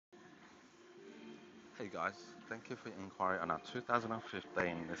Hey guys, thank you for your inquiry on our 2015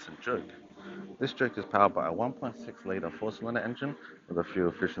 Nissan Juke. This Juke is powered by a 1.6 litre 4-cylinder engine with a fuel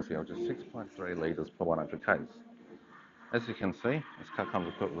efficiency of just 6.3 litres per 100 k's. As you can see, this car comes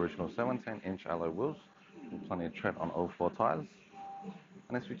equipped with original 17-inch alloy wheels and plenty of tread on all 4 tyres.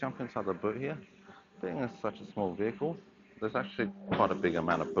 And as we jump inside the boot here, being such a small vehicle, there's actually quite a big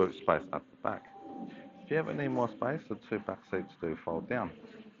amount of boot space at the back. If you ever need more space, the 2 back seats do fold down.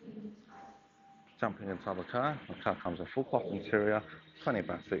 Jumping inside the car comes in full cloth interior, plenty of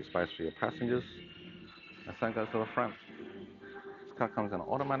back seat space for your passengers. The same goes to the front. This car comes in an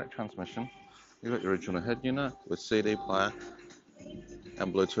automatic transmission. You've got your original head unit with CD player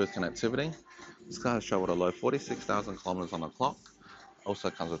and Bluetooth connectivity. This car has travelled a low 46,000 kilometres on the clock.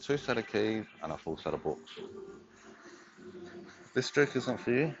 Also comes with 2 set of keys and a full set of books. This Juke isn't for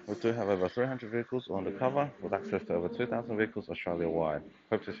you. We do have over 300 vehicles on the cover with access to over 2,000 vehicles Australia-wide.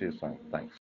 Hope to see you soon. Thanks.